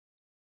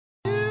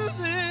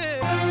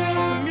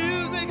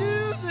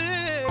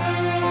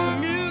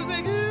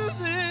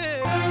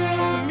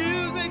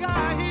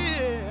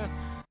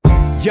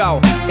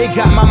Yo, it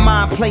got my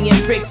mind playing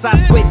tricks. I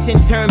switch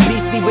and turn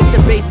beastly with the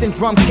bass and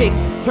drum kicks.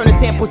 Turn a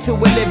sample to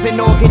a living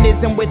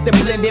organism with the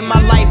blending. My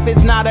life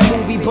is not a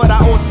movie, but I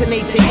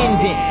alternate the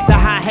ending. The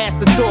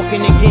hi-hats are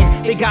talking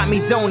again, they got me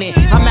zoning.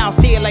 I'm out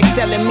there like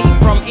selling meat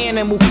from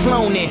animal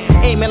cloning,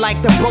 aiming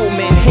like the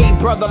bowman, hey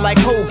brother like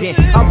Hogan.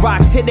 I rock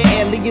to the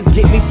aliens,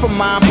 get me from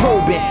mind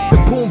probing. The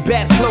boom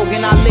bap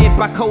slogan, I live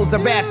by codes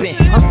of rapping.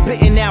 I'm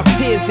spitting out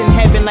tears in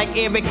heaven like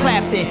Eric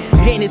Clapton,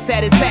 gaining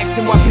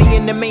satisfaction while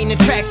being the main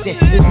attraction.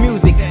 It's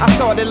music, I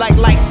started like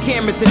lights,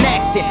 cameras, and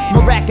action.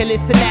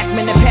 Miraculous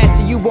enactment and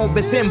passion you won't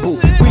resemble.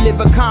 We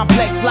live a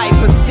complex life,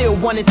 but still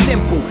one is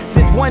simple.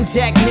 This one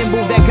Jack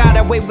nimble that got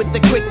away with the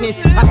quickness.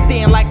 I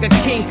stand like a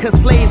king, cause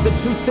slaves are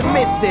too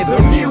submissive.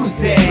 The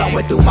music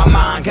flowing through my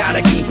mind,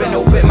 gotta keep an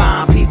open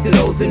mind. Peace to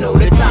those who know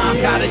the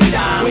time, gotta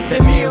shine with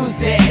the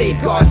music.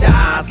 Safeguard your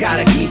eyes,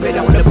 gotta keep it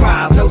on the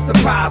prize. No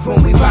surprise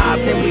when we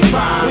rise and we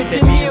rhyme with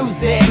the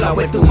music.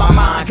 Flowing through my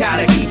mind,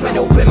 gotta keep an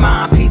open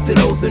mind. Peace to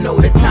those who know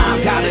the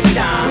time, gotta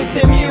shine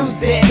with the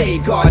music.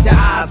 Safeguard your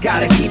eyes,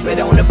 gotta keep it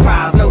on the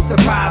prize. No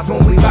surprise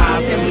when we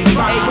rise and we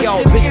rhyme. Hey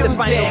yo, this the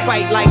final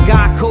fight like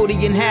God,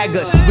 Cody, and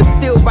Haggard. But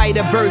still write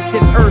a verse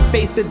if Earth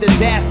faced a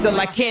disaster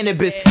like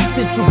cannabis.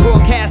 Central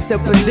broadcaster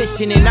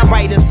positioning. I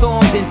write a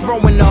song, then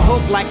throwing the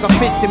hook like a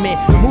fisherman.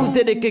 Moves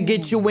that it could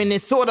get you in,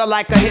 it's sorta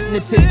like a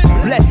hypnotist.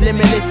 Blessed,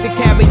 limitless to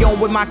carry on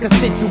with my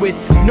constituents.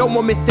 No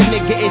more Mr.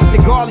 Nigga, it's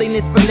the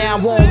godliness from now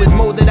on. It's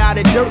molded out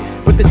of dirt,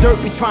 but the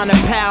dirt be trying to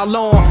pile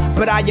on.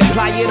 But I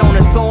apply it on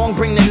a song,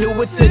 bring the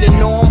newer to the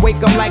norm.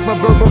 Wake up like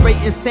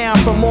reverberating sound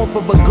from off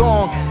of a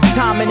gong.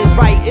 Timing is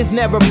right, it's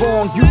never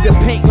wrong. You can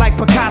paint like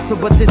Picasso,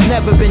 but this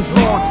never been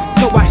drawn.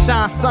 So I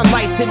shine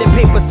sunlight to the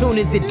paper soon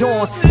as it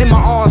dawns. And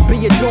my arms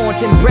be adorned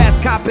in brass,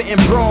 copper, and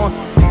bronze.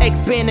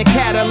 Expand the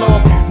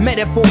catalog,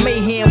 metaphor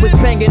mayhem was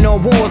banging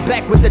on walls.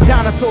 Back with the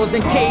dinosaurs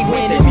and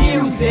cavemen. It's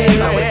music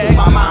flowing through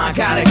my mind,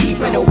 gotta keep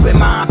an open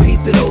mind. Peace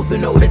to those who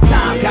know the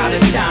time, gotta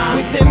shine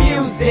with the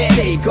music.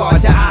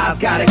 Safeguard your eyes,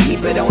 gotta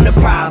keep it on the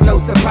prize. No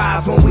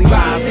surprise when we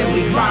rise and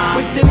we rhyme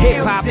with the music.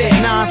 Hip-hop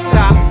is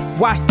non-stop.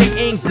 Watch the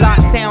ink blot,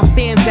 sound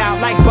stands out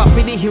like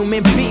Buffy the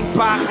Human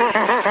Beatbox.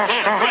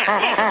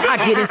 I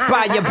get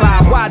inspired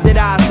by why did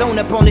I zone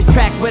up on this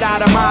track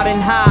without a modern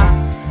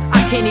high? I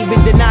can't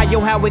even deny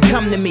yo how it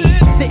come to me.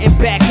 Sitting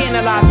back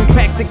analyzing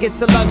tracks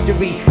against a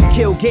luxury.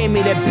 Keal gave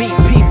me that beat,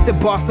 peace to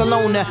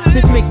Barcelona.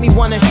 This make me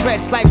wanna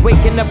stretch like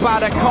waking up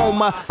out of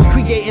coma.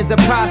 Creating's a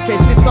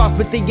process, it starts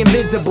with the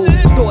invisible.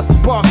 Thoughts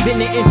spark,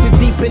 then it enters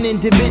deep in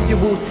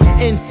individuals.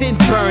 Incense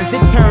burns,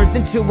 it turns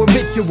into a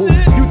ritual.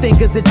 You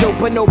think it's a joke,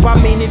 but nope,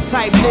 I mean it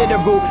type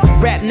literal.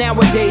 Rap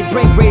nowadays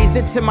bring rays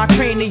into my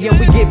cranium.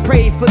 We get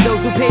praise for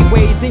those who pay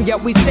ways, and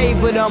yet we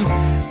savor them.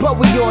 But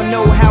we all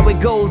know how it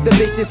goes, the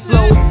vicious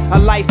flows. A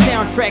life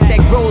soundtrack that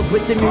grows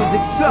with the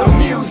music. So the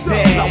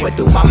music flowing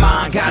through my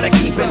mind, gotta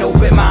keep an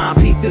open mind.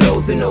 Peace to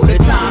those who know the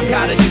time,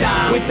 gotta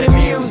shine with the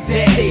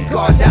music.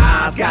 Safeguard your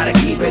eyes, gotta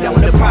keep it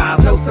on the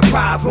prize. No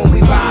surprise when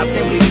we rise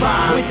and we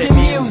rhyme with the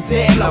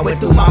music. Flowing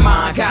through my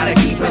mind, gotta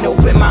keep an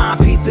open mind.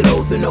 Peace to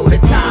those who know the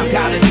time,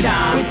 gotta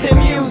shine with the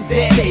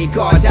music.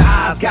 Safeguard your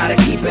eyes, gotta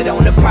keep it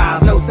on the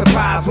prize. No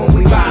surprise when